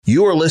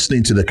You are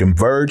listening to the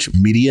Converge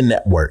Media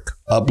Network,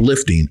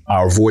 uplifting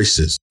our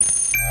voices.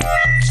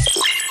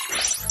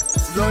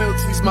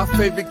 Loyalty's my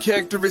favorite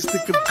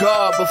characteristic of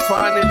God, but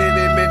finding it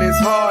in him is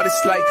hard.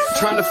 It's like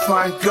trying to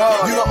find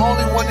God. You're the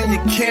only one in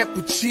your camp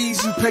with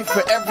cheese. You pay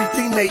for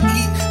everything they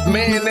eat.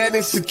 Man, that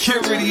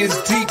insecurity is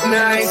deep.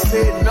 Now I ain't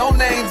said no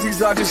names.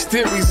 These are just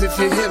theories if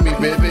you hear me,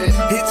 baby.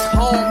 It's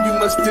home, you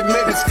must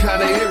admit it's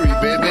kind of eerie,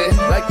 baby.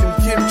 Like them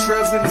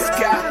chemtrails in the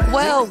sky.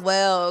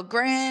 Well,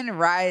 grand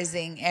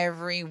rising,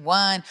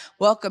 everyone.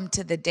 Welcome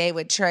to the Day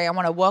with Trae. I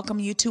want to welcome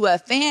you to a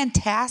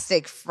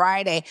fantastic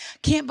Friday.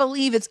 Can't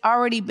believe it's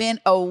already been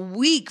a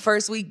week,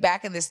 first week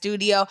back in the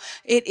studio.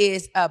 It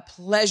is a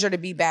pleasure to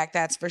be back,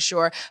 that's for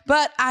sure.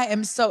 But I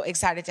am so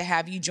excited to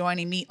have you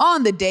joining me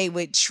on the Day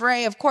with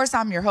Trae. Of course,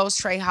 I'm your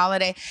host, Trae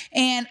Holiday,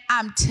 and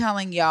I'm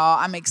telling y'all,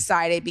 I'm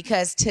excited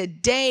because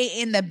today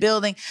in the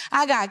building,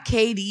 I got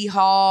KD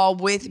Hall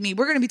with me.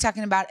 We're going to be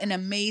talking about an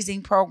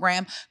amazing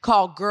program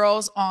called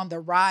Girls on the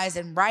Rise,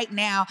 and right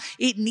now,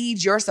 it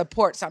needs your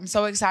support. So I'm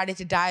so excited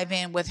to dive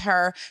in with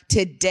her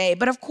today.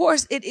 But of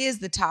course, it is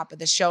the top of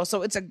the show,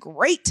 so it's a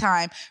great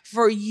time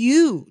for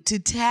you to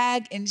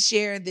tag and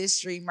share this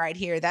stream right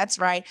here. That's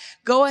right.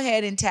 Go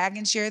ahead and tag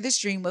and share the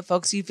stream with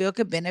folks you feel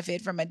could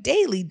benefit from a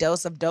daily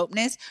dose of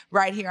dopeness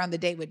right here on The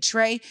Day with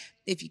Trae.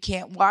 If you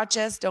can't watch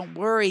us, don't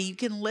worry. You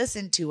can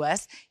listen to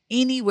us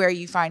anywhere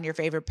you find your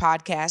favorite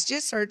podcast.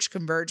 Just search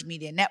Converge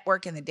Media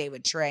Network and The Day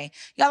with Trae.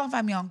 Y'all can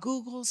find me on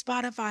Google,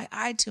 Spotify,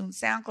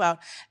 iTunes, SoundCloud,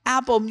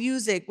 Apple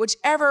Music,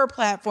 whichever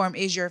platform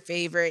is your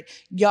favorite.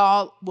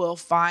 Y'all will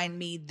find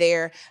me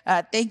there.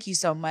 Thank you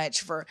so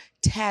much for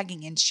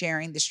tagging and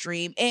sharing the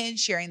stream and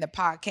sharing the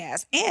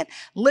podcast and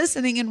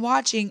listening and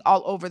watching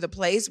all over the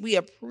place. We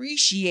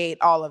appreciate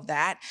all of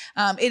that.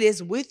 It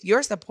is with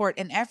your support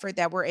and effort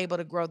that we're able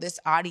to grow this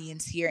audience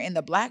here in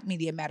the Black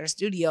Media Matter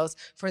Studios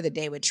for The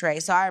Day with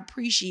Trae. So I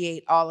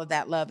appreciate all of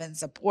that love and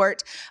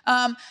support.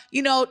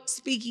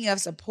 Speaking of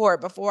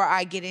support, before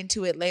I get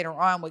into it later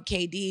on with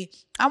KD,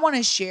 I want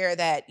to share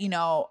that,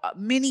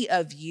 many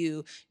of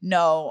you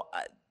know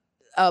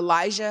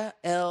Elijah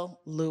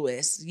L.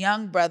 Lewis,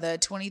 young brother,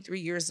 23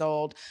 years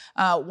old,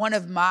 one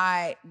of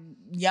my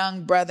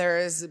young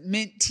brothers,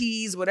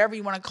 mentees, whatever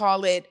you want to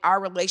call it. Our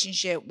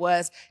relationship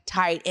was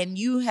tight, and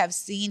you have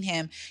seen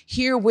him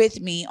here with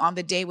me on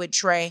The Day with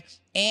Trae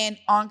and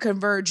on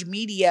Converge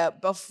Media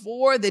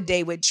before The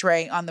Day with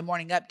Trae on the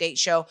Morning Update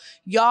Show.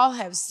 Y'all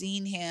have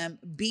seen him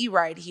be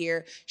right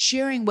here,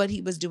 sharing what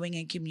he was doing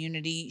in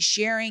community,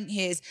 sharing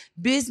his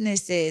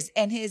businesses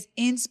and his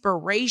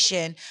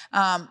inspiration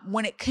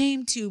when it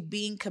came to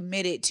being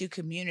committed to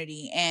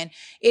community. And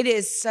it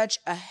is such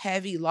a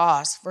heavy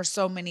loss for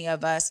so many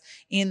of us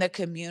in the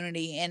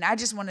community. And I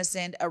just want to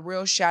send a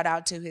real shout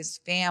out to his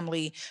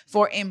family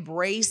for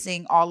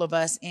embracing all of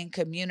us in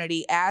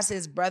community as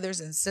his brothers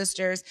and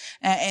sisters,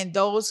 and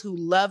those who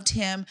loved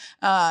him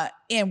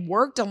and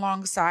worked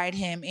alongside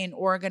him in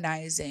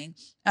organizing.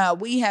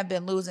 We have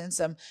been losing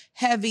some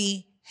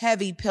heavy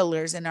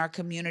pillars in our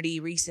community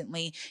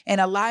recently, and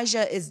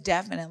Elijah is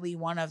definitely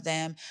one of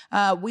them.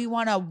 We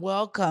want to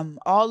welcome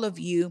all of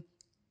you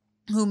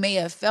who may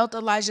have felt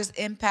Elijah's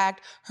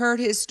impact, heard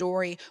his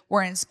story,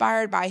 were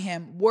inspired by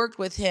him, worked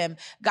with him,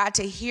 got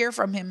to hear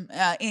from him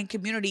in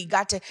community,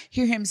 got to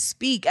hear him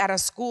speak at a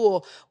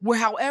school, where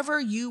however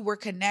you were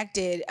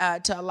connected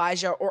to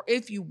Elijah, or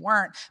if you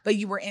weren't, but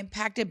you were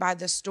impacted by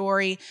the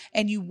story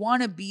and you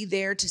want to be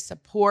there to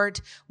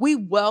support. We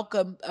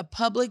welcome a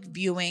public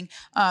viewing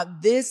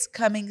this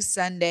coming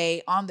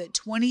Sunday on the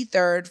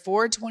 23rd,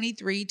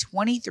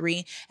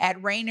 4/23/23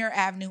 at Rainier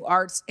Avenue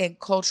Arts and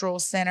Cultural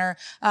Center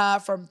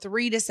from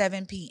 3 to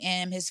 7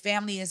 p.m. His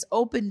family has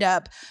opened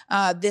up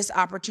this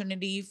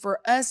opportunity for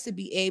us to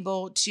be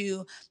able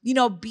to,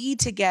 be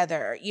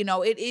together.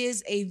 It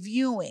is a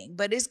viewing,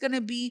 but it's going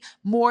to be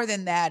more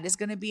than that. It's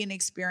going to be an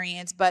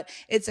experience, but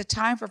it's a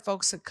time for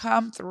folks to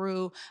come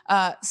through,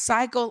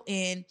 cycle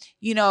in,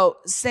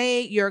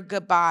 say your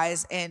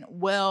goodbyes and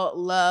well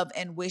love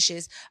and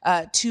wishes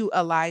to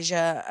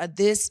Elijah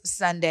this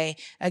Sunday.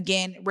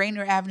 Again,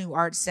 Rainier Avenue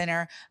Arts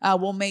Center.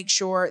 We'll make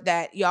sure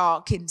that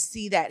y'all can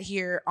see that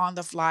here on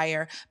the flyer.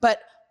 But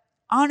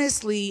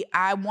honestly,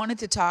 I wanted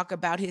to talk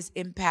about his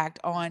impact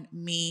on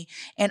me.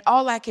 And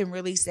all I can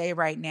really say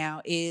right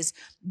now is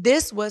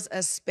this was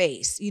a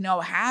space,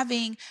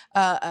 having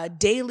a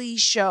daily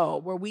show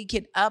where we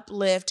could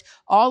uplift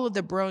all of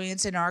the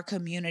brilliance in our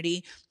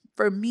community.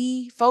 For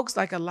me, folks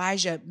like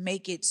Elijah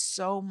make it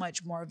so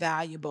much more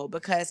valuable,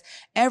 because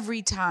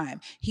every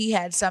time he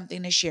had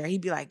something to share,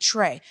 he'd be like,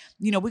 Trae,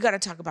 we got to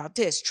talk about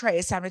this. Trae,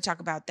 it's time to talk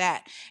about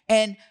that.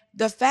 And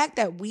the fact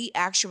that we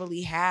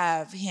actually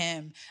have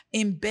him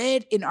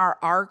embed in our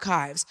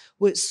archives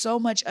with so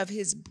much of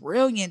his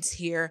brilliance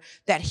here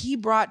that he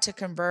brought to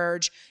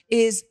Converge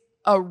is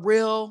a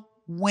real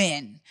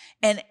win.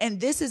 And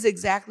this is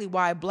exactly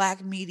why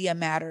Black media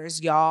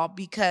matters, y'all,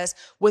 because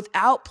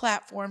without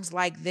platforms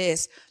like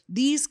this,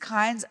 these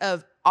kinds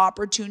of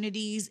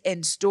opportunities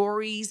and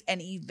stories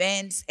and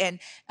events and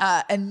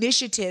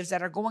initiatives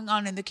that are going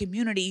on in the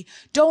community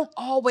don't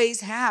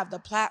always have the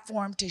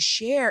platform to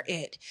share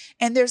it.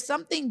 And there's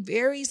something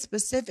very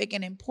specific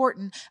and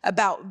important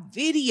about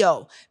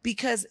video,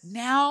 because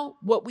now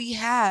what we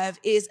have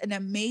is an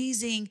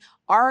amazing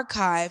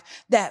archive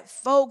that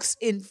folks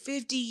in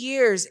 50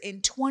 years, in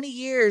 20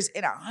 years,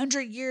 in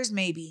 100 years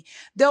maybe,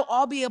 they'll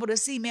all be able to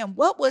see, man,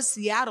 what was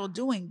Seattle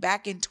doing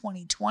back in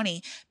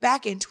 2020,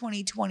 back in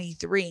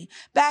 2023,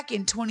 back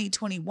in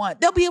 2021?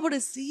 They'll be able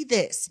to see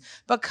this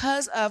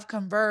because of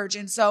Converge.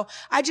 And so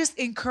I just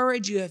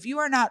encourage you, if you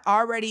are not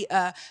already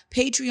a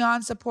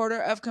Patreon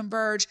supporter of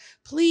Converge,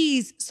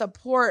 please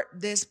support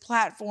this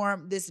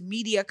platform, this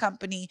media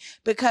company,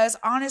 because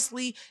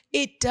honestly,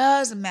 it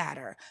does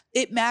matter.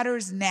 It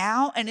matters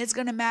now, and it's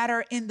going to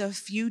matter in the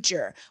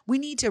future. We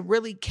need to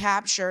really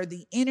capture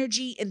the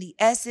energy and the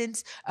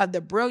essence of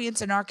the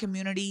brilliance in our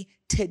community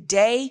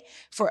today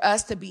for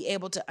us to be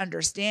able to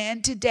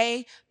understand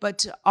today, but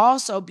to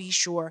also be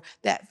sure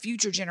that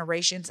future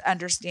generations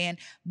understand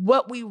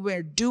what we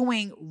were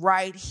doing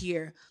right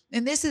here.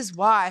 And this is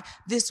why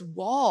this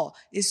wall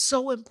is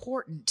so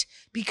important,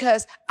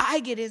 because I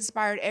get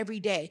inspired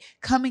every day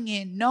coming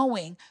in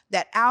knowing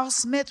that Al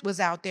Smith was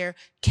out there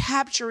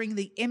capturing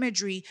the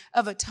imagery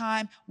of a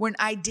time when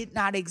I did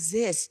not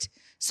exist,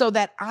 so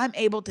that I'm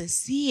able to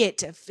see it,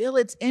 to feel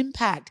its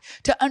impact,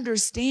 to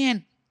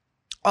understand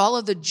all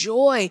of the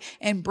joy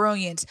and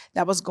brilliance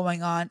that was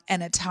going on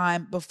in a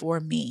time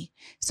before me.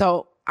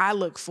 So I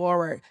look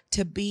forward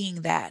to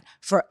being that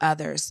for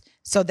others,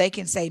 so they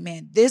can say,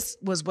 man, this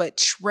was what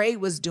Trae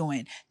was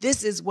doing.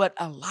 This is what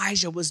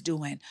Elijah was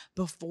doing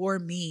before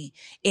me.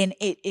 And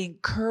it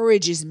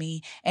encourages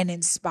me and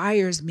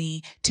inspires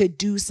me to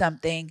do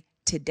something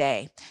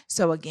today.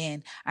 So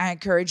again, I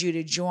encourage you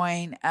to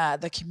join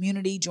the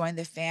community, join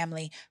the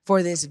family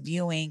for this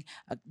viewing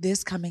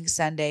this coming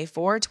Sunday,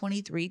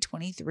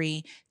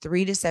 4/23/23,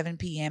 3 to 7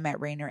 p.m. at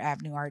Rainer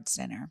Avenue Arts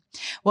Center.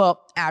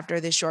 Well, after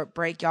this short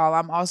break, y'all,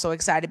 I'm also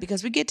excited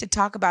because we get to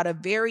talk about a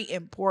very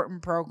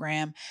important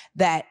program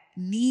that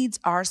needs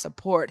our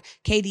support.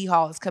 KD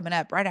Hall is coming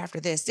up right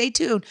after this. Stay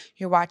tuned.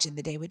 You're watching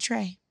The Day with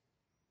Trae.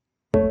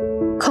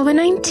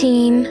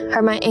 COVID-19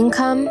 hurt my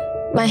income,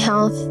 my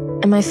health,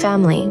 and my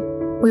family.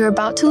 We were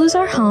about to lose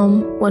our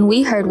home when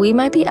we heard we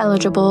might be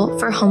eligible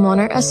for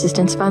homeowner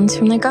assistance funds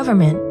from the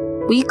government.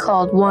 We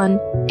called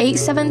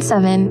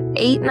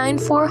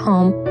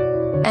 1-877-894-HOME,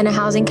 and a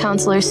housing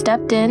counselor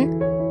stepped in.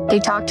 They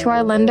talked to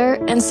our lender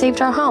and saved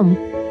our home.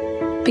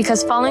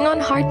 Because falling on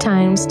hard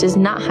times does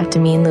not have to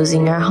mean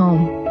losing your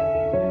home.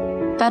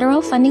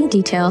 Federal funding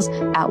details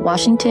at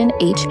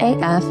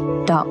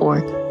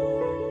washingtonhaf.org.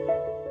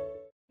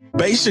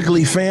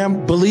 Basically,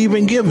 fam, believe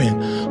in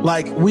giving.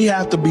 Like, we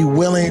have to be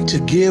willing to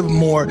give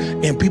more,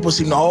 and people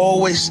seem to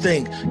always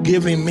think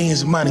giving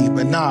means money,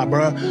 but nah,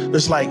 bro.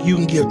 It's like you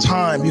can give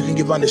time, you can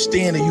give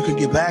understanding, you can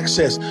give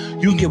access,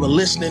 you can give a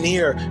listening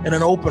ear and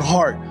an open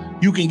heart.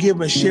 You can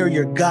give and share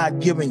your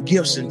God-given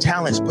gifts and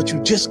talents, but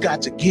you just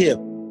got to give.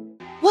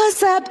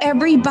 What's up,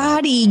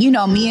 everybody? You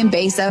know, me and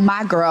Besa,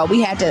 my girl,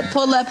 we had to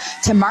pull up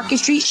to Market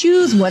Street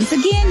Shoes once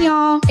again,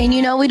 y'all. And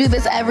you know, we do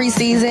this every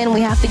season.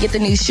 We have to get the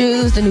new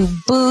shoes, the new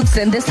boots,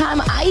 and this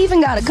time I even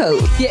got a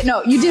coat. Yeah,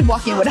 no, you did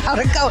walk in without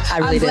a coat.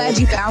 I'm glad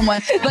you found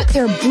one. But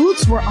their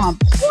boots were on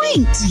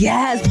point.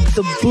 Yes,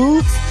 the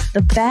boots,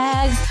 the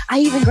bags.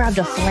 I even grabbed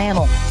a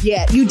flannel.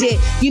 Yeah, you did.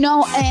 You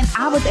know, and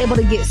I was able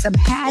to get some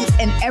hats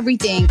and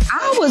everything.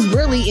 I was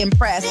really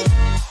impressed.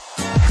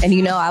 And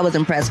you know, I was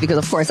impressed because,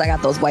 of course, I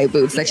got those white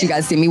boots that you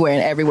guys see me wearing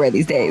everywhere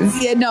these days.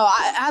 Yeah, no,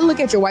 I look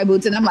at your white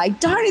boots and I'm like,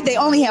 darn it, they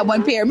only have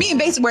one pair. Me and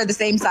Besa wear the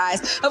same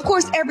size. Of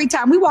course, every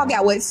time we walk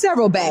out with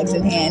several bags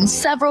in hand.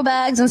 Several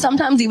bags and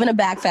sometimes even a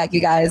backpack, you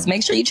guys.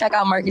 Make sure you check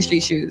out Market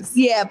Street Shoes.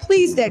 Yeah,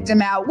 please check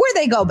them out. Where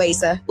they go,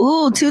 Besa?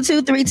 Ooh,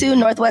 2232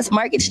 Northwest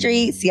Market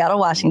Street, Seattle,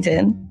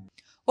 Washington.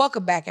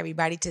 Welcome back,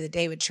 everybody, to The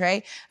Day with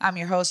Trae. I'm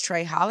your host,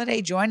 Trae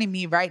Holiday. Joining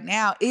me right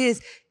now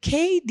is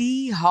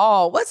KD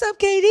Hall. What's up,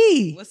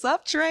 KD? What's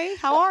up, Trae?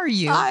 How are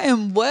you? I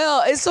am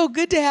well. It's so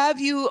good to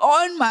have you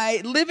on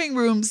my living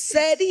room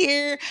set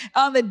here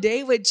on The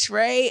Day with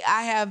Trae.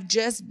 I have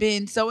just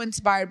been so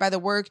inspired by the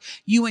work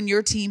you and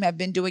your team have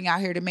been doing out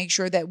here to make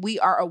sure that we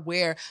are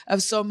aware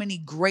of so many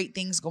great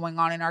things going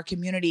on in our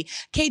community.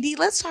 KD,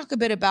 let's talk a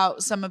bit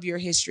about some of your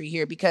history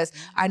here, because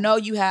I know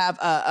you have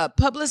a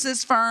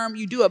publicist firm.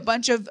 You do a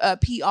bunch of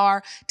PR.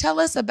 Tell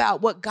us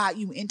about what got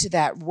you into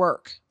that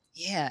work.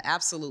 Yeah,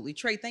 absolutely.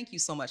 Trae, thank you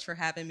so much for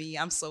having me.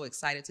 I'm so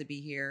excited to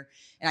be here.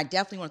 And I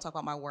definitely want to talk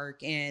about my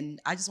work. And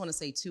I just want to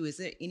say, too, is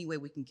there any way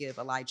we can give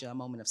Elijah a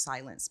moment of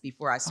silence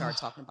before I start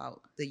talking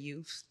about the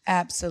youth?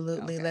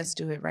 Absolutely. Okay. Let's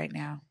do it right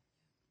now.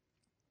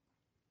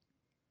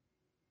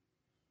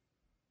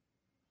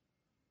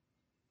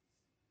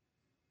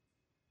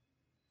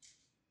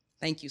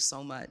 Thank you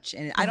so much.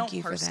 And Thank I don't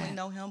you for personally that.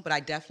 know him, but I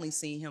definitely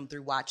see him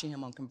through watching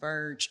him on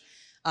Converge.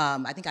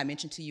 I think I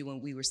mentioned to you when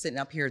we were sitting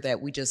up here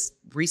that we just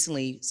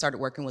recently started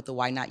working with the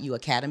Why Not You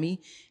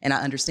Academy. And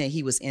I understand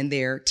he was in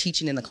there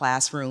teaching in the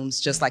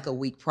classrooms just like a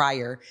week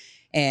prior.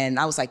 And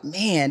I was like,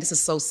 man, this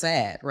is so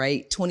sad,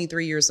 right?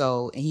 23 years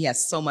old, and he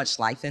has so much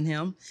life in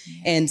him.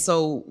 And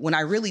so when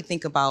I really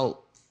think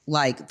about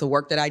like the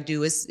work that I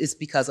do, it's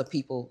because of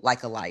people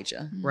like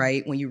Elijah,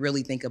 right? When you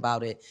really think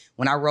about it,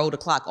 when I rolled the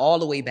clock all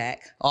the way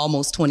back,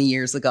 almost 20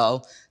 years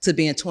ago to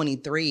being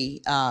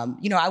 23,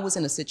 I was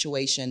in a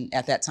situation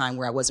at that time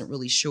where I wasn't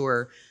really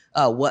sure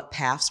what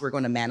paths were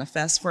going to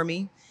manifest for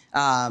me.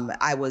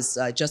 I was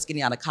just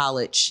getting out of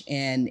college,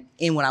 and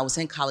when I was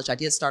in college, I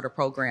did start a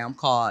program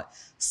called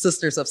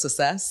Sisters of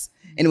Success.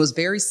 And it was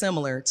very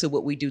similar to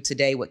what we do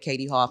today with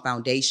Katie Hall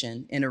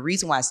Foundation. And the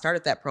reason why I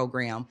started that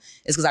program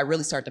is because I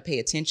really started to pay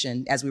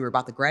attention as we were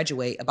about to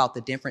graduate about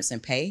the difference in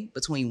pay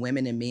between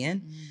women and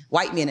men,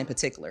 white men in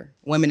particular,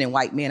 women and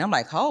white men. I'm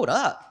like, hold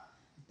up.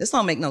 This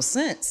don't make no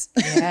sense.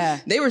 Yeah.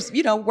 They were,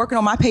 working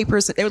on my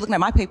papers. They were looking at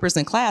my papers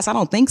in class. I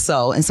don't think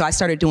so. And so I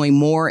started doing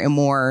more and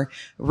more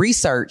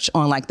research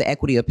on like the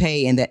equity of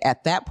pay. And that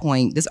at that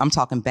point, I'm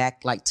talking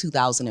back like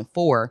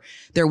 2004,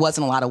 there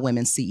wasn't a lot of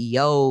women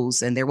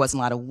CEOs and there wasn't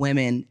a lot of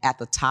women at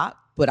the top.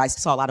 But I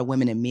saw a lot of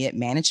women in mid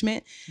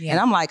management. Yeah. And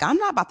I'm like, I'm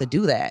not about to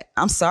do that.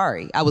 I'm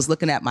sorry. I was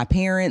looking at my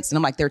parents and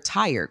I'm like, they're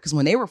tired. Because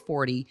when they were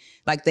 40,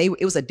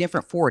 it was a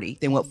different 40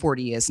 than what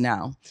 40 is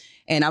now.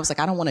 And I was like,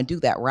 I don't want to do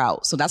that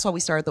route. So that's why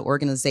we started the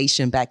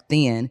organization back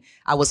then.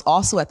 I was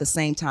also at the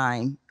same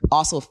time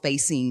also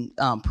facing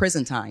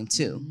prison time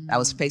too. I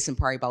was facing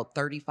probably about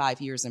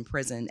 35 years in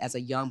prison as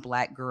a young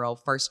Black girl,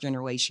 first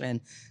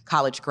generation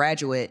college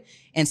graduate.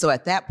 And so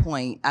at that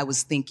point, I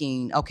was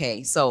thinking,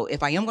 okay, so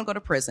if I am going to go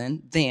to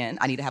prison, then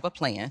I need to have a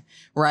plan,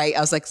 right?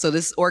 I was like, so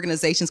this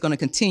organization is going to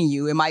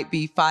continue. It might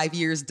be 5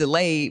 years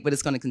delayed, but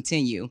it's going to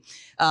continue.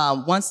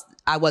 Once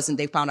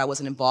they found I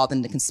wasn't involved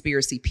in the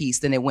conspiracy piece,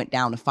 then it went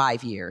down to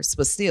 5 years.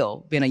 But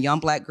still, being a young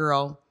Black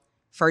girl,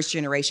 first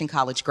generation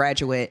college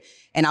graduate,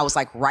 and I was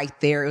like right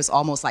there. It was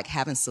almost like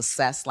having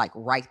success, like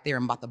right there.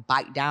 I'm about to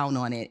bite down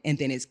on it. And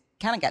then it's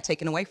kind of got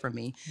taken away from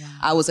me. Wow.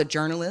 I was a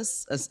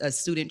journalist, a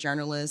student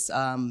journalist,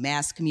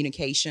 mass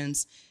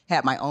communications,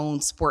 had my own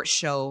sports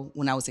show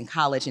when I was in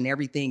college and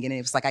everything. And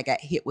it was like I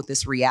got hit with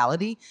this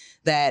reality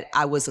that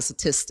I was a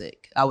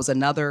statistic. I was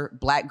another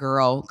Black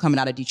girl coming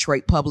out of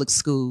Detroit public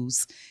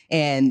schools.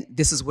 And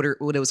this is what it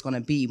was going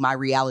to be. My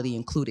reality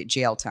included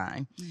jail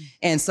time.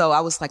 And so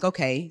I was like,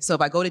 okay, so if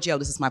I go to jail,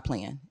 this is my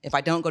plan. If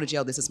I don't go to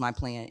jail, this is my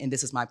plan. And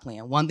this is my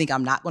plan. One thing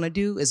I'm not going to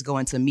do is go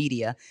into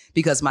media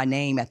because my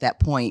name at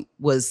that point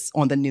was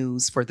on the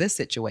news for this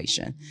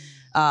situation.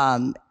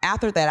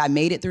 After that, I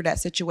made it through that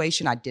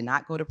situation. I did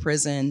not go to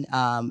prison.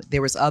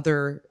 There was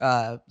other,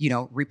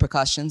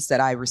 repercussions that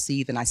I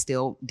received and I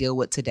still deal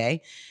with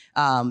today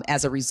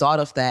as a result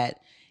of that.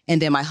 And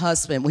then my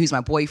husband, he's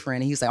my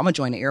boyfriend, and he's like, I'm going to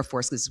join the Air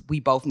Force because we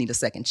both need a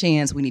second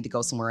chance. We need to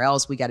go somewhere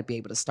else. We got to be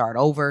able to start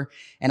over.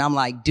 And I'm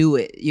like, do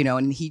it,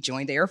 and he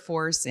joined the Air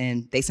Force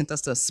and they sent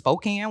us to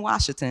Spokane,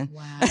 Washington.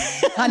 Wow.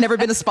 I've never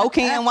been to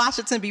Spokane,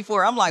 Washington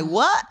before. I'm like,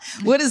 what?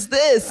 What is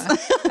this?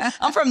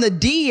 I'm from the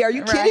D. Are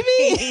you kidding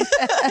me?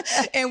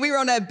 And we were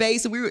on that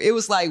base and it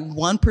was like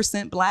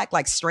 1% Black,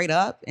 like straight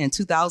up in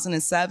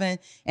 2007.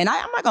 And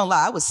I'm not going to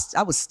lie,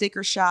 I was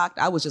sticker shocked.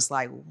 I was just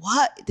like,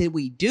 what did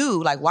we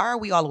do? Like, why are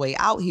we all the way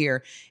out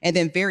here? And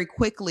then very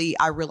quickly,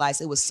 I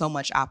realized it was so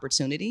much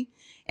opportunity.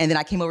 And then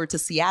I came over to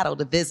Seattle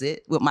to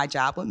visit with my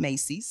job with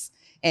Macy's.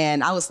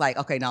 And I was like,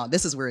 okay, no,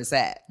 this is where it's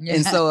at. Yeah.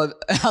 And so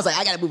I was like,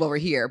 I got to move over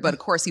here. But of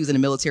course, he was in the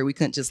military. We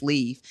couldn't just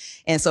leave.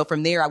 And so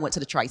from there, I went to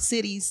the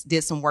Tri-Cities,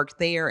 did some work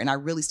there, and I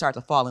really started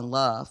to fall in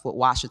love with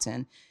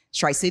Washington.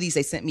 Tri-Cities,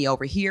 they sent me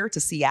over here to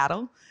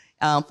Seattle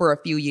for a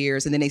few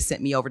years. And then they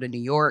sent me over to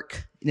New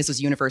York. And this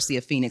was University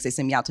of Phoenix. They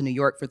sent me out to New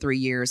York for 3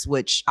 years,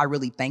 which I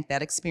really thank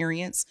that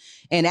experience.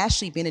 And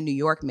actually being in New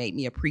York made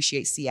me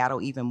appreciate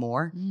Seattle even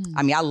more.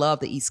 I mean, I love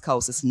the East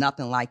Coast. It's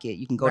nothing like it.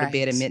 You can go to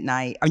bed at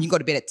midnight, or you can go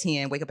to bed at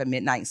 10, wake up at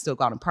midnight and still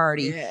go out and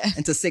party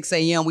until 6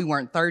 a.m. We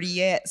weren't 30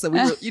 yet. So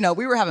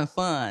we were having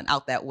fun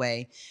out that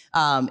way.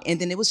 And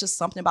then it was just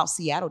something about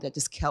Seattle that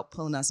just kept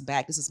pulling us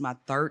back. This is my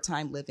third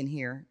time living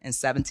here in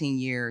 17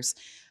 years.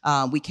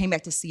 We came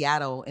back to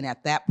Seattle, and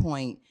at that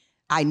point,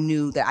 I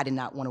knew that I did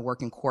not want to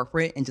work in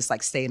corporate and just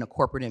like stay in a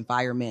corporate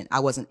environment.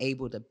 I wasn't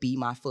able to be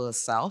my full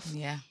self.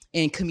 Yeah.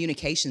 And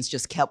communications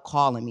just kept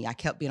calling me. I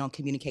kept being on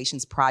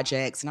communications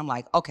projects, and I'm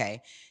like,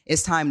 okay,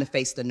 it's time to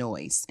face the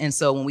noise. And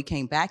so when we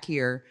came back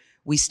here,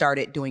 we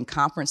started doing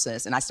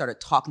conferences, and I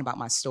started talking about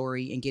my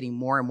story and getting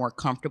more and more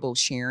comfortable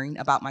sharing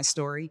about my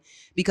story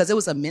because it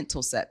was a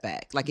mental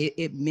setback. Like I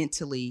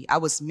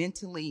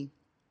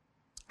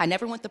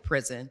never went to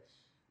prison.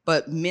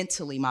 But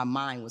mentally, my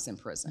mind was in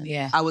prison.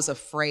 Yeah. I was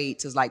afraid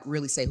to like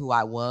really say who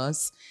I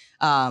was.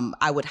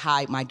 I would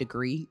hide my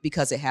degree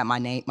because it had my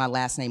name, my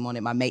last name on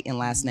it, my maiden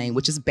last name,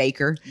 which is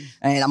Baker.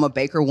 And I'm a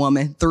Baker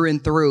woman through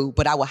and through.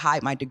 But I would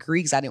hide my degree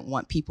because I didn't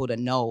want people to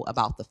know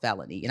about the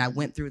felony. And I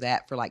went through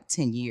that for like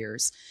 10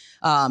 years.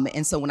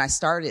 And so when I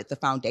started the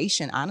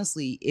foundation,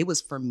 honestly, it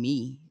was for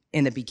me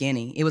in the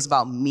beginning. It was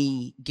about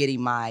me getting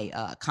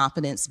my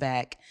confidence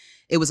back.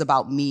 It was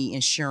about me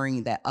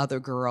ensuring that other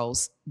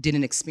girls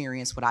didn't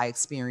experience what I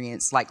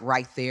experienced, like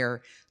right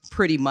there,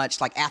 pretty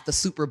much like at the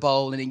Super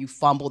Bowl, and then you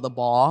fumble the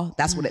ball.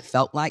 That's what it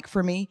felt like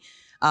for me.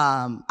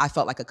 I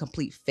felt like a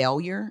complete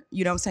failure,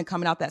 you know what I'm saying,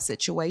 coming out that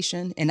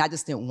situation. And I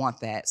just didn't want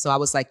that. So I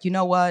was like, you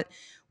know what?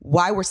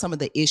 Why were some of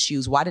the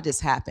issues? Why did this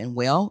happen?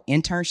 Well,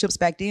 internships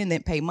back then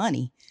didn't pay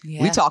money.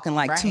 Yeah, we talking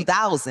like right.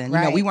 2000, you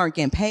know, we weren't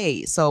getting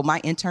paid. So my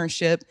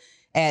internship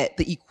at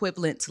the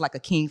equivalent to like a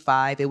King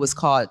 5, it was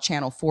called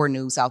Channel 4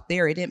 News out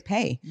there. It didn't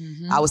pay.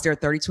 I was there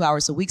 32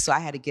 hours a week, so I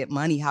had to get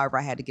money however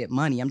I had to get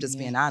money. I'm just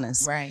being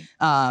honest. Right.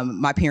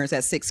 My parents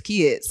had 6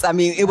 kids. I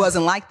mean, it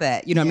wasn't like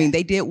that. You know what I mean?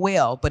 They did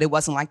well, but it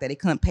wasn't like that. They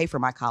couldn't pay for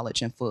my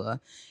college in full.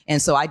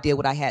 And so I did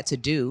what I had to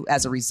do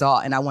as a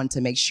result, and I wanted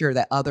to make sure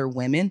that other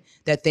women,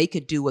 that they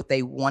could do what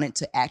they wanted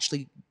to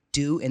actually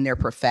do in their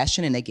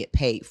profession and they get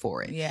paid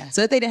for it. Yeah.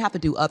 So that they didn't have to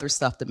do other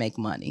stuff to make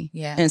money.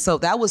 Yeah. And so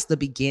that was the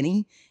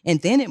beginning. And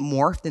then it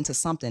morphed into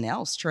something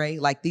else, Trae.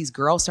 Like these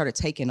girls started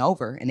taking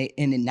over and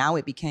now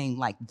it became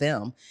like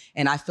them.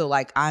 And I feel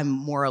like I'm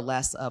more or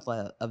less of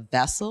a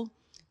vessel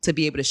to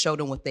be able to show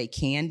them what they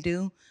can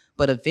do.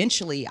 But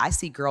eventually, I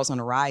see Girls on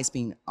the Rise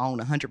being owned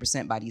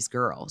 100% by these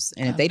girls.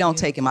 And if they don't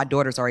take it, my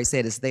daughter's already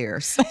said it's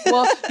theirs.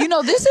 Well, you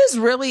know, this is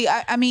really,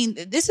 I mean,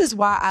 this is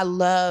why I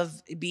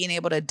love being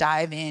able to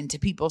dive into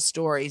people's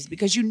stories,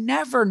 because you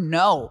never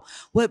know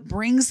what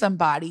brings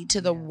somebody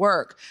to the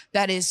work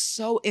that is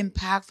so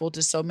impactful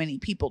to so many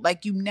people.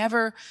 Like you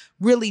never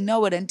really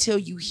know it until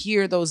you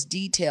hear those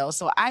details.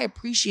 So I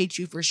appreciate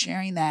you for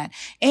sharing that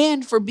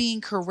and for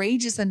being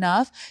courageous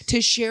enough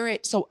to share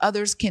it so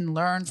others can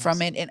learn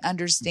from it and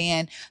understand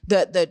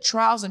the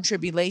trials and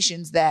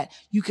tribulations that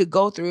you could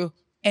go through.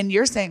 And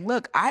you're saying,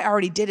 look, I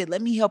already did it. Let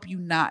me help you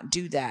not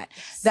do that.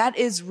 That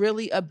is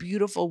really a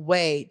beautiful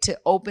way to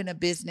open a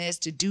business,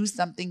 to do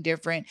something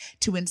different,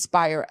 to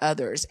inspire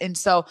others. And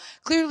so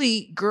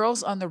clearly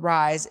Girls on the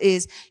Rise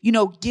is, you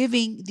know,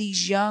 giving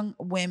these young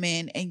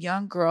women and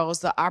young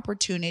girls the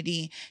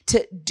opportunity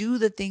to do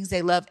the things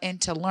they love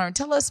and to learn.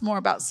 Tell us more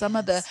about some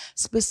of the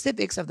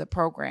specifics of the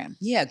program.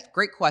 Yeah,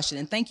 great question.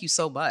 And thank you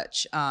so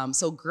much.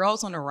 So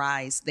Girls on the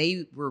Rise,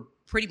 they were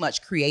pretty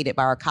much created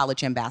by our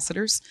college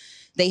ambassadors.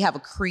 They have a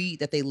creed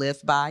that they live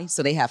by.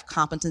 So they have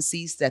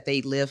competencies that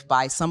they live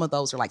by. Some of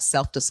those are like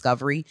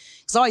self-discovery.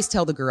 Because I always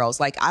tell the girls,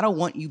 like, I don't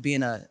want you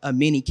being a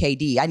mini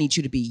KD. I need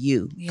you to be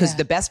you. Because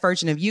the best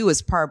version of you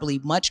is probably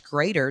much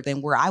greater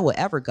than where I will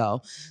ever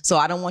go. So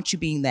I don't want you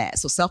being that.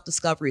 So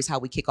self-discovery is how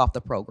we kick off the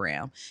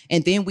program.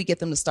 And then we get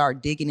them to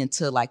start digging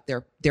into like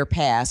their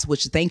past,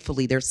 which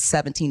thankfully they're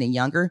 17 and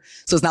younger.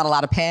 So it's not a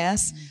lot of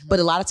past, but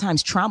a lot of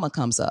times trauma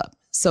comes up.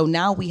 So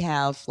now we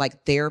have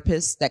like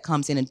therapists that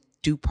comes in and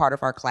do part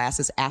of our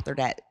classes after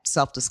that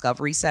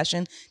self-discovery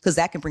session, because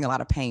that can bring a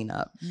lot of pain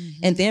up.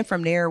 And then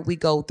from there, we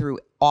go through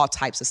all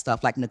types of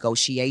stuff like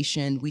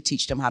negotiation. We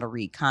teach them how to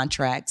read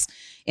contracts.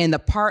 And the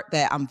part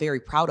that I'm very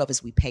proud of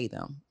is we pay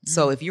them.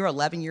 So if you're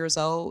 11 years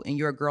old and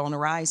you're a Girl on the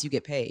Rise, you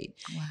get paid.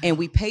 Wow. And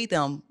we pay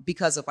them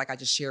because of, like I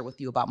just shared with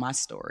you about my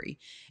story.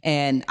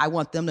 And I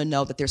want them to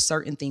know that there's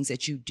certain things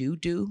that you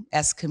do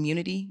as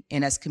community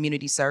and as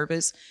community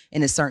service.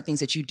 And there's certain things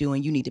that you do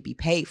and you need to be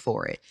paid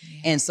for it.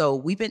 Yeah. And so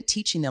we've been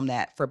teaching them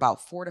that for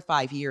about 4 to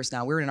 5 years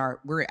now.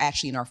 We're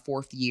actually in our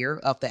 4th year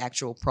of the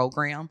actual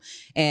program.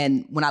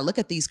 And when I look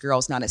at these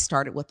girls now that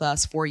started with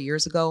us 4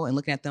 years ago and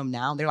looking at them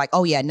now, they're like,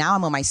 oh yeah, now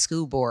I'm on my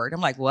school board.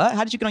 I'm like, what?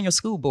 How did you get on your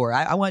school board?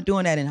 I wasn't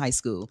doing that in high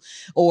school.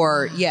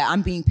 Or yeah,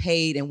 I'm being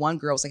paid. And one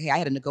girl was like, hey, I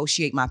had to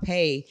negotiate my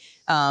pay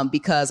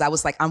because I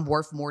was like, I'm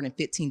worth more than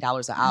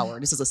 $15 an hour.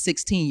 This is a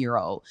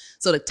 16-year-old.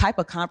 So the type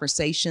of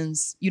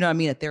conversations, you know what I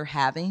mean, that they're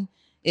having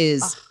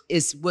is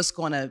what's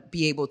going to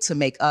be able to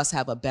make us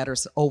have a better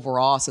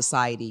overall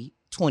society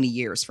 20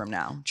 years from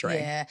now, Trae.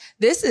 Yeah,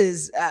 this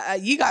is,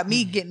 you got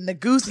me getting the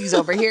goosies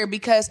over here,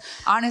 because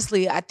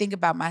honestly, I think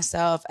about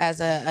myself as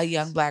a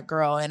young Black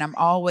girl, and I'm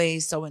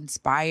always so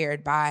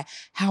inspired by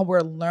how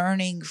we're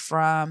learning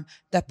from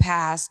the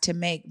past to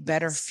make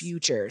better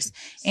futures.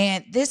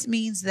 And this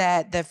means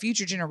that the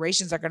future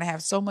generations are going to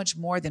have so much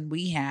more than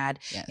we had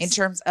in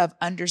terms of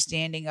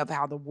understanding of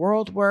how the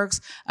world works,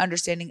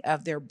 understanding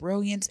of their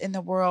brilliance in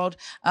the world.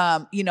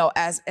 You know,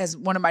 as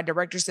one of my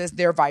directors says,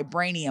 they're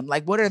vibranium.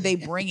 Like, what are they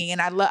bringing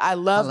in? I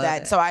love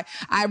that. So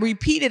I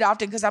repeat it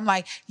often because I'm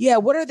like, yeah,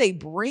 what are they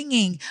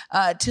bringing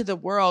to the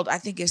world? I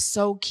think is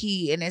so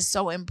key and is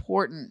so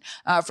important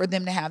for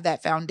them to have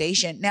that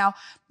foundation. Now,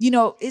 you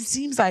know, it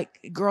seems like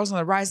Girls on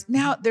the Rise.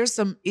 Now there's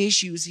some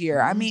issues here.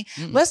 I mean,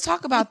 let's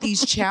talk about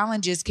these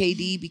challenges,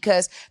 KD,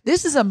 because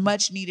this is a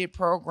much needed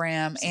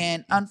program.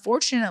 And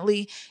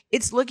unfortunately,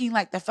 it's looking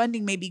like the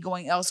funding may be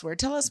going elsewhere.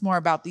 Tell us more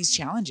about these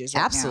challenges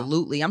right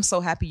Absolutely. Now. I'm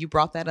so happy you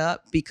brought that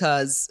up,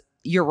 because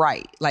you're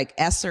right. Like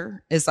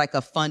ESSER is like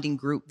a funding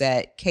group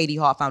that Katie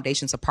Hall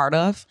Foundation's a part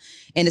of.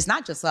 And it's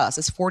not just us.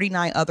 It's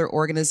 49 other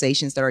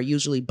organizations that are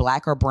usually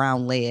Black or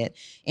brown led.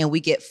 And we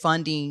get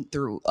funding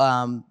through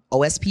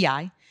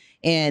OSPI.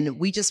 And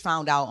we just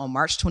found out on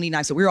March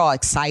 29th. So we're all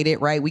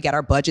excited, right? We got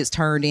our budgets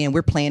turned in.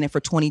 We're planning for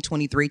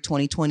 2023,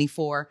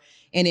 2024.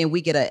 And then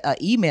we get a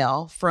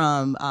email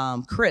from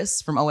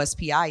Chris from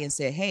OSPI and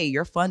said, hey,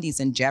 your funding's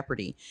in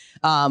jeopardy.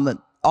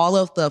 All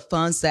of the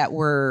funds that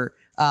were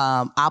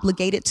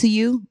obligated to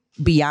you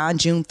beyond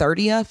June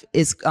 30th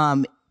is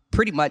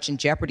pretty much in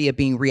jeopardy of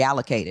being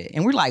reallocated.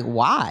 And we're like,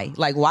 why?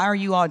 Like, why are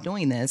you all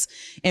doing this?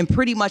 And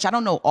pretty much, I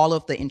don't know all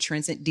of the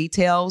intrinsic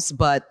details,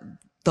 but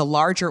the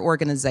larger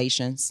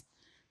organizations,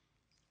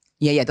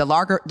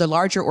 the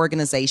larger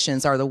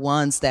organizations are the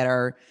ones that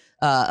are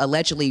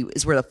allegedly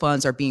is where the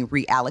funds are being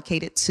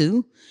reallocated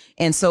to.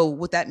 And so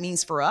what that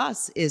means for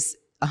us is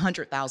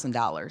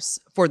 $100,000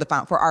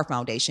 for our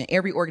foundation.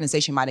 Every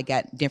organization might have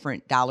got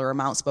different dollar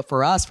amounts, but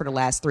for us, for the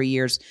last 3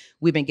 years,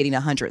 we've been getting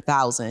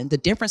 $100,000. The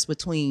difference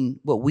between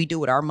what we do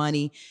with our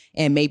money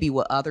and maybe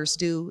what others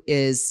do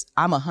is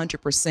I'm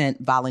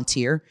 100%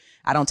 volunteer.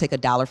 I don't take a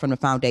dollar from the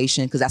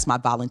foundation because that's my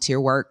volunteer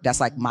work. That's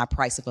like my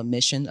price of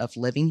admission of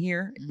living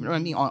here. You know what I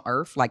mean? On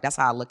earth. Like that's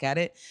how I look at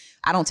it.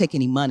 I don't take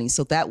any money.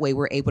 So that way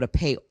we're able to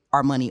pay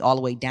our money all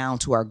the way down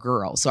to our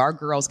girls. So our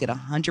girls get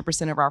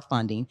 100% of our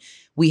funding.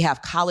 We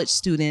have college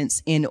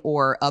students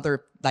or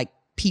other like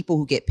people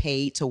who get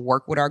paid to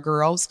work with our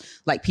girls,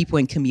 like people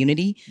in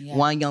community. Yeah.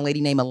 One young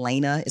lady named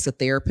Elena is a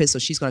therapist. So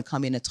she's going to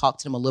come in and talk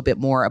to them a little bit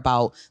more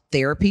about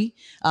therapy.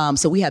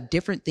 So we have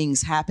different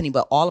things happening,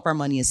 but all of our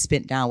money is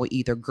spent down with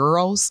either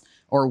girls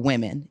or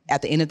women.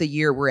 At the end of the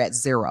year, we're at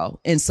zero.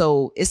 And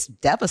so it's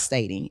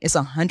devastating. It's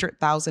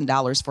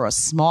 $100,000 for a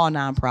small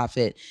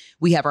nonprofit.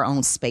 We have our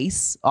own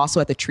space also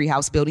at the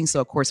Treehouse building.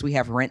 So of course we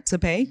have rent to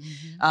pay.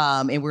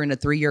 And we're in a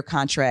 3-year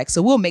contract.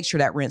 So we'll make sure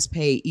that rent's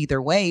paid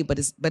either way, but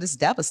it's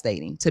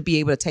devastating to be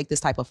able to take this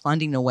type of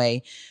funding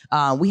away.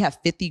 We have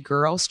 50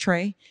 girls,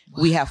 Trae.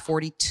 Wow. We have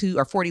 42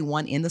 or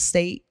 41 in the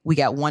state. We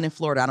got one in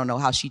Florida. I don't know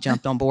how she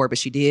jumped on board, but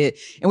she did.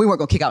 And we weren't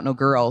going to kick out no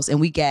girls. And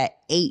we got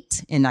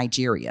 8 in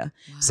Nigeria.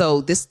 Wow.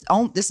 So this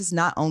does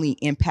not only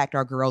impact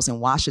our girls in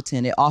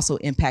Washington, it also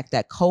impact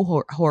that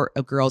cohort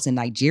of girls in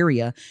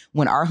Nigeria.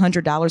 When our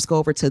 $100 go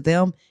over to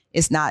them,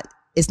 it's not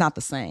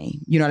the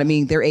same. You know what I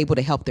mean? They're able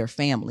to help their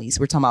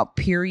families. We're talking about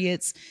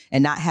periods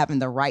and not having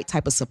the right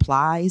type of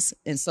supplies.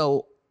 And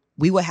so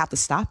we would have to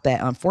stop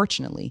that,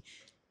 unfortunately.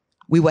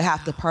 We would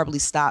have to probably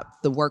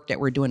stop the work that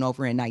we're doing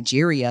over in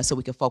Nigeria so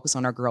we can focus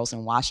on our girls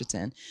in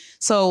Washington.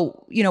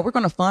 So, we're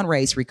going to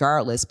fundraise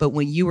regardless. But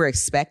when you were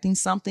expecting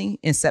something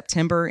in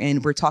September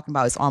and we're talking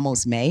about it's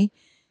almost May,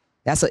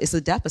 it's a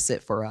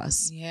deficit for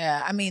us.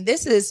 Yeah. I mean,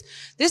 this is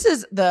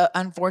the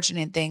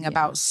unfortunate thing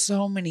about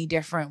so many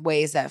different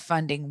ways that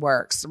funding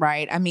works,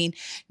 right? I mean,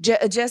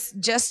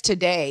 just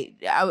today,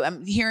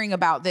 I'm hearing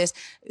about this.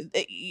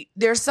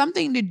 There's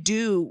something to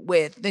do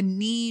with the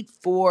need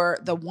for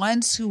the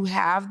ones who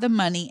have the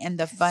money and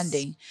the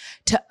funding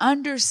to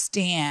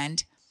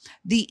understand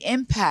the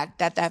impact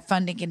that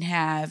funding can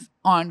have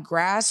on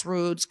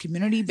grassroots,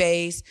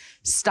 community-based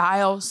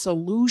style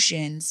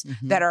solutions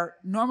that are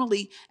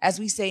normally, as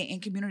we say in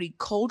community,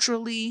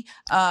 culturally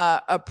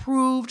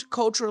approved,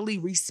 culturally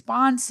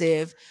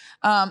responsive,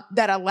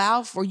 that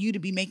allow for you to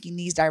be making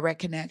these direct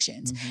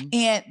connections.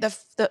 And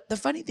the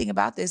funny thing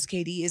about this,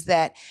 Katie, is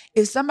that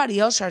if somebody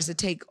else tries to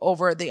take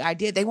over the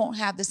idea, they won't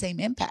have the same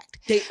impact,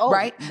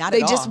 right? Not they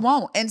at all. just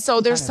won't. And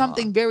so there's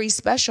something very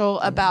special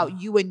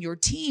about you and your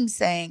team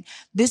saying,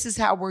 this is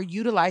how we're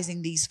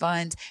utilizing these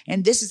funds,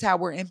 and this is how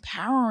we're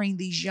empowering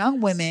these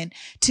young women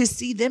to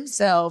see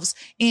themselves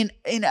in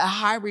a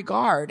high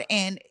regard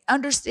and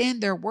understand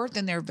their worth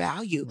and their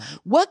value. Right.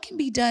 What can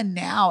be done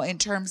now in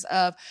terms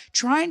of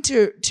trying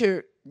to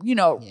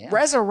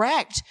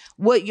resurrect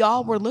what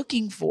y'all were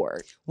looking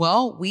for?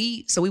 Well,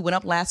 we went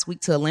up last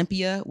week to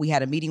Olympia. We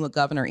had a meeting with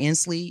Governor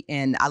Inslee,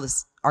 and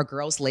our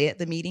girls led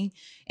the meeting,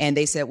 and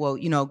they said, well,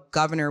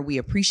 Governor, we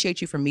appreciate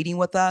you for meeting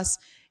with us.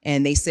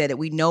 And they said that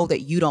we know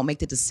that you don't make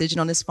the decision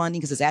on this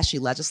funding because it's actually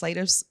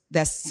legislators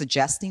that's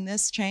suggesting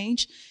this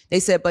change. They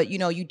said, but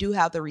you do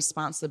have the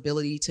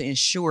responsibility to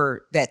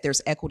ensure that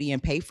there's equity in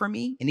pay for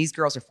me. And these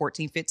girls are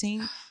 14,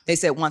 15. They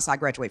said, once I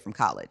graduate from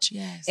college.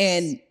 Yes.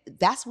 And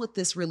that's what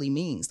this really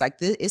means. Like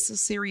it's a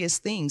serious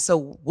thing.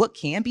 So what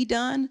can be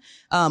done?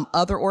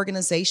 Other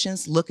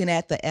organizations looking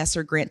at the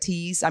ESSER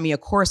grantees. I mean,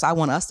 of course, I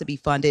want us to be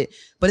funded,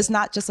 but it's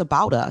not just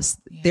about us.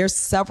 Yeah. There's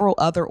several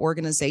other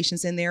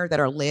organizations in there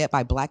that are led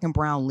by Black and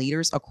brown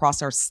leaders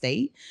across our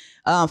state.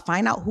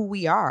 Find out who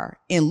we are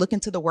and look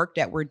into the work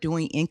that we're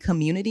doing in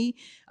community,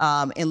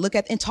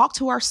 and talk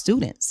to our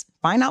students.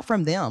 Find out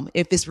from them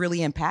if it's really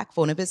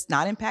impactful. And if it's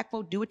not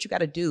impactful, do what you got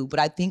to do. But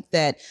I think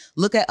that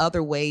look at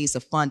other ways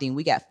of funding.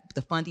 We got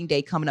the funding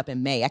day coming up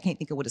in May. I can't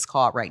think of what it's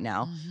called right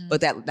now,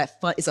 but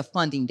that is a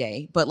funding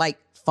day. But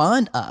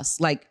fund us,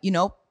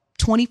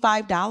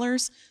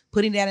 $25,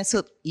 putting that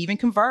into even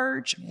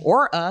Converge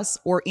or us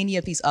or any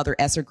of these other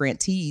ESSER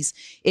grantees,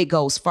 it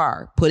goes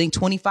far. Putting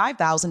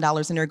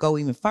 $25,000 in there go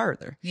even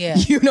further. Yeah.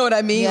 You know what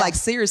I mean? Yeah.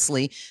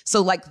 Seriously.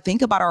 So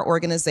think about our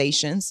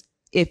organizations.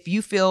 If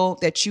you feel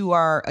that you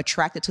are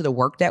attracted to the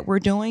work that we're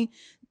doing,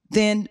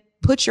 then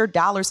put your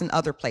dollars in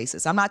other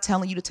places. I'm not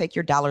telling you to take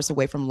your dollars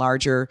away from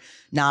larger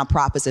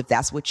nonprofits if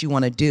that's what you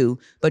want to do,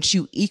 but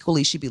you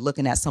equally should be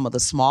looking at some of the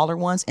smaller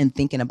ones and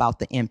thinking about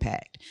the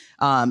impact.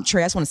 Trae,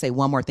 I just want to say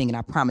one more thing, and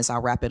I promise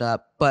I'll wrap it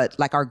up. But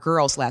like our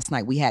girls last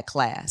night, we had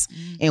class,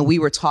 and we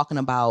were talking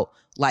about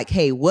like,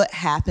 hey, what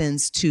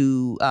happens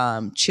to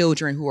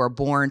children who are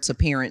born to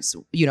parents,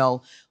 you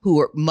know, who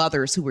are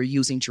mothers who are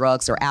using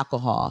drugs or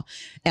alcohol.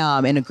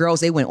 And the girls,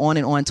 they went on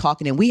and on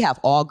talking. And we have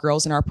all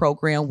girls in our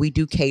program. We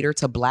do cater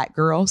to Black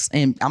girls.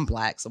 And I'm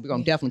Black, so we're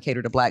going to definitely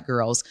cater to Black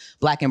girls,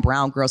 Black and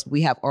brown girls. But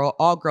we have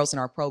all girls in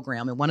our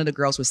program. And one of the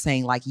girls was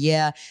saying like,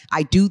 yeah,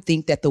 I do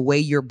think that the way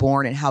you're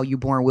born and how you're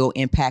born will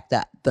impact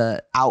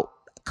the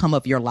outcome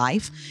of your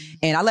life.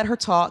 And I let her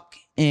talk.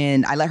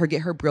 And I let her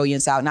get her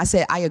brilliance out. And I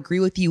said, I agree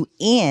with you.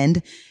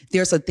 And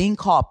there's a thing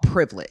called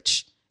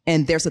privilege.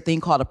 And there's a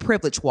thing called a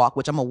privilege walk,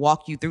 which I'm going to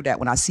walk you through that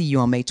when I see you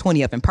on May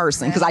 20th in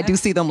person, because I do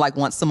see them like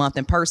once a month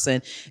in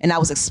person. And I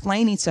was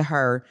explaining to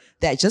her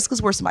that just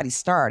because where somebody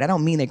started, I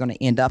don't mean they're going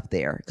to end up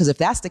there. Because if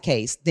that's the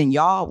case, then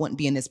y'all wouldn't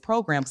be in this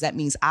program, because that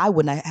means I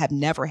would not have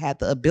never had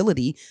the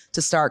ability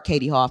to start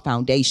Katie Hall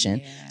Foundation.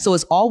 Yeah. So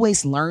it's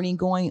always learning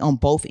going on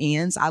both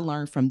ends. I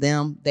learn from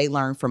them. They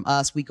learn from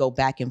us. We go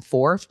back and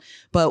forth.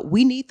 But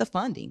we need the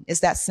funding. It's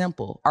that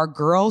simple. Our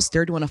girls,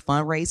 they're doing a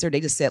fundraiser. They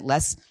just said,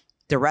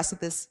 the rest of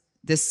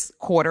this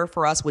quarter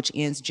for us, which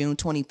ends June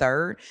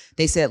 23rd,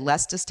 they said,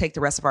 let's just take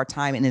the rest of our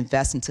time and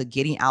invest into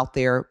getting out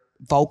there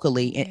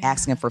vocally and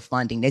asking for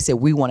funding. They said,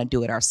 we want to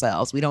do it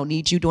ourselves. We don't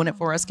need you doing it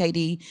for us,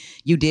 KD.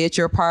 You did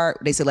your part.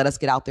 They said, let us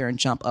get out there and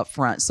jump up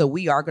front. So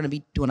we are going to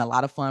be doing a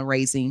lot of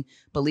fundraising.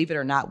 Believe it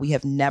or not, we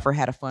have never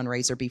had a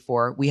fundraiser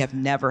before. We have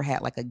never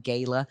had like a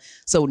gala.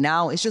 So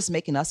now it's just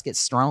making us get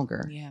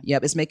stronger. Yeah.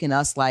 Yep. It's making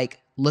us like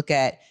look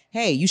at,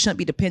 hey, you shouldn't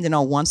be dependent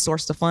on one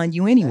source to fund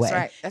you anyway. That's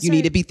right. That's you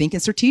need to be thinking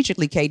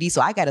strategically, KD.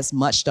 So I got as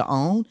much to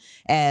own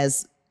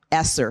as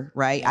Esther,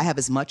 right? I have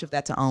as much of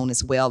that to own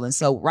as well. And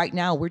so right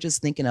now we're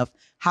just thinking of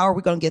how are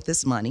we going to get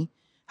this money?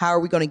 How are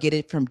we going to get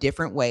it from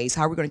different ways?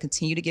 How are we going to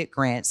continue to get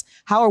grants?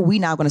 How are we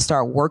now going to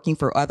start working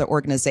for other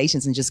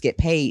organizations and just get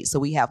paid so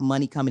we have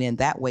money coming in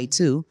that way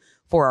too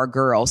for our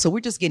girls? So we're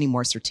just getting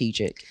more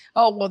strategic.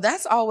 Oh, well,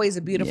 that's always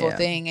a beautiful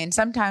thing. And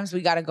sometimes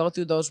we got to go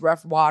through those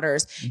rough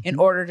waters in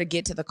order to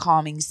get to the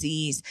calming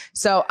seas.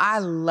 So I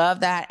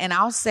love that. And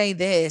I'll say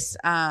this,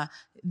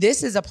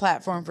 this is a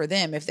platform for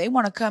them. If they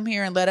want to come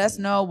here and let us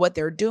know what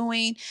they're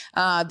doing,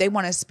 they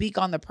want to speak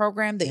on the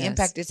program, the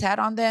impact it's had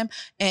on them,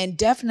 and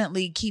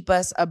definitely keep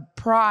us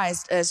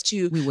apprised as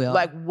to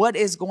like what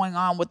is going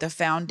on with the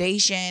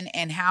foundation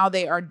and how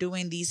they are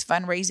doing these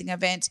fundraising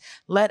events.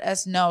 Let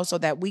us know so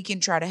that we can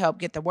try to help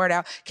get the word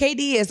out.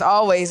 KD, as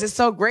always, it's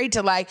so great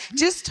to like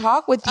just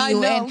talk with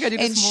you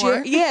and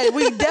share. Yeah,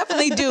 we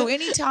definitely do.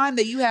 Anytime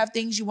that you have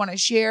things you want to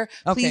share,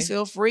 please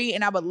feel free.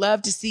 And I would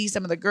love to see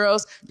some of the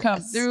girls come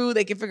through.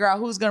 They can figure out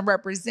who's going to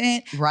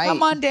represent. Right.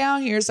 Come on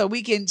down here so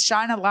we can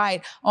shine a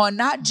light on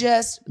not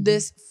just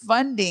this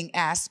funding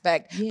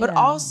aspect, but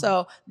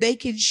also they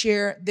can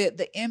share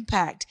the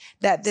impact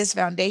that this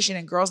foundation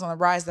and Girls on the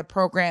Rise, the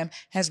program,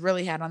 has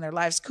really had on their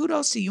lives.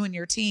 Kudos to you and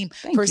your team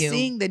for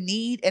seeing the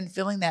need and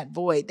filling that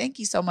void. Thank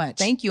you so much.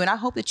 Thank you. And I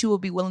hope that you will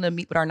be willing to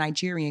meet with our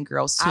Nigerian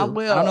girls too. I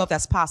will. I don't know if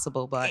that's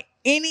possible, but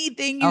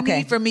anything you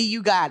need from me,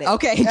 you got it.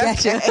 Okay,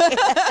 gotcha.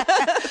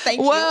 Thank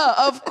you. Well,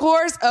 of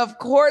course,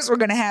 we're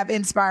going to have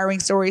inspiring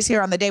stories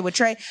here on The Day with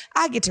Trae.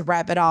 I get to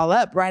wrap it all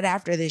up right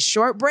after this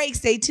short break.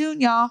 Stay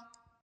tuned, y'all.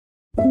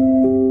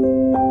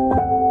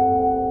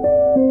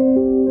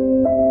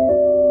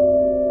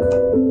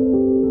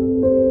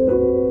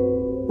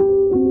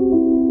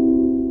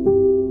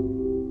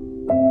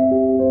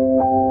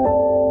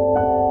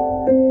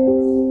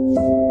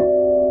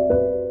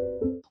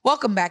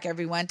 Welcome back,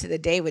 everyone, to The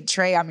Day with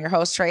Trae. I'm your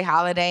host, Trae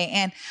Holiday,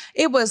 and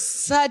it was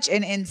such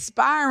an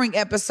inspiring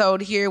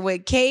episode here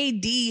with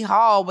KD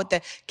Hall with the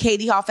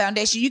KD Hall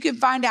Foundation. You can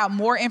find out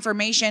more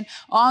information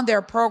on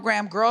their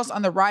program, Girls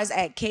on the Rise,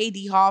 at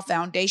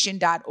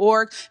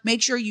kdhallfoundation.org.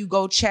 Make sure you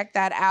go check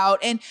that out.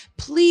 And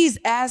please,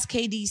 as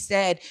KD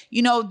said,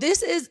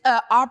 this is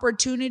an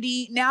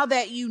opportunity now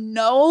that you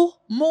know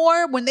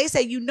more. When they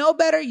say you know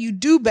better, you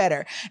do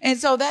better. And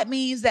so that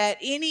means that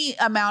any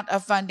amount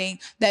of funding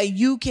that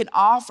you can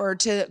offer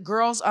to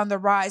Girls on the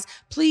Rise,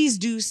 please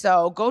do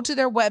so. Go to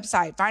their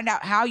website, find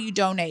out how you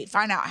donate,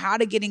 find out how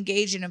to get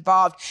engaged and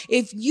involved.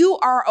 If you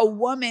are a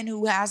woman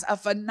who has a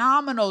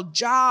phenomenal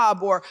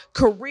job or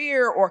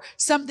career or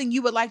something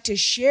you would like to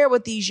share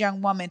with these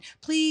young women,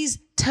 please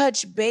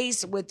touch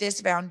base with this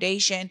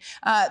foundation.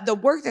 The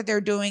work that they're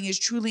doing is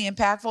truly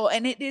impactful,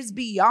 and it is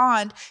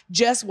beyond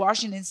just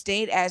Washington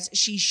State, as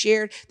she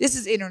shared. This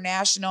is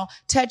international,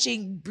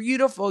 touching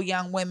beautiful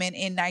young women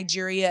in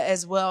Nigeria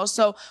as well.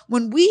 So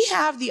when we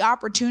have the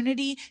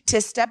opportunity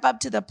to step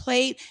up to the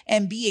plate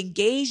and be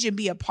engaged and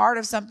be a part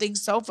of something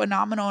so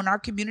phenomenal in our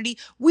community,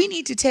 we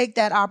need to take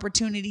that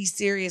opportunity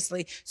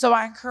seriously. So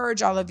I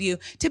encourage all of you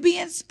to be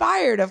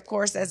inspired, of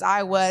course, as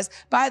I was,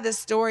 by the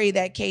story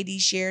that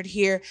KD shared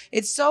here.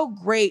 it's so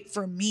great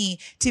for me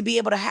to be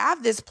able to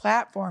have this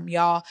platform,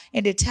 y'all,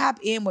 and to tap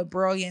in with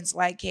brilliance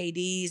like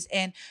KD's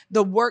and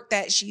the work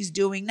that she's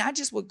doing, not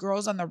just with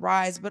Girls on the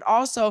Rise, but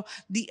also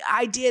the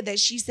idea that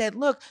she said,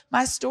 look,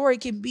 my story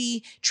can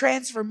be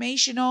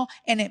transformational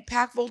and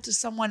impactful to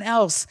someone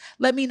else.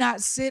 Let me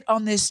not sit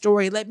on this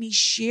story. Let me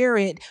share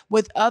it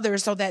with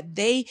others so that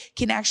they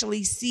can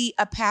actually see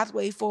a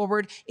pathway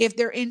forward if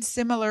they're in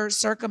similar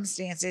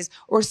circumstances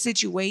or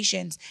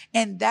situations.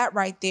 And that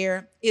right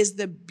there is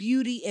the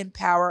beauty and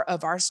power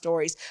of our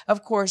stories.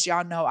 Of course,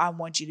 y'all know I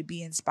want you to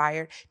be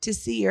inspired to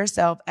see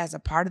yourself as a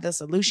part of the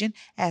solution,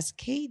 as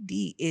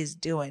KD is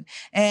doing.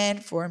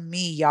 And for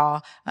me,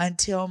 y'all,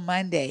 until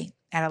Monday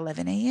at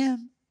 11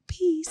 a.m.,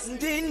 peace.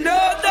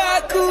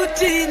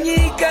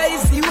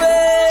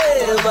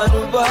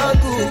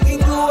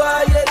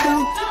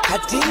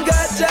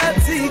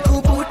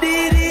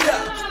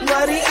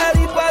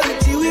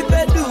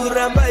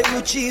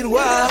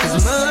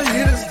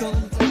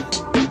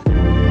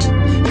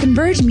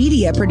 Converge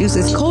Media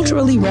produces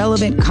culturally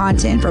relevant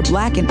content for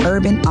Black and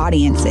urban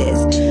audiences.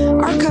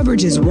 Our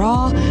coverage is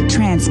raw,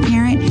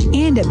 transparent,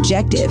 and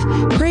objective,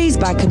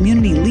 praised by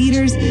community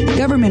leaders,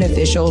 government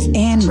officials,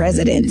 and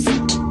residents.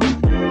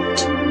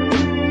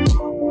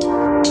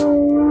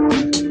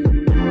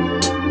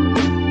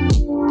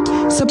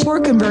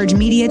 Support Converge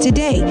Media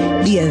today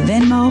via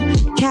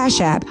Venmo, Cash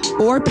App,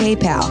 or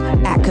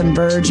PayPal at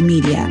Converge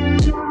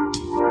Media.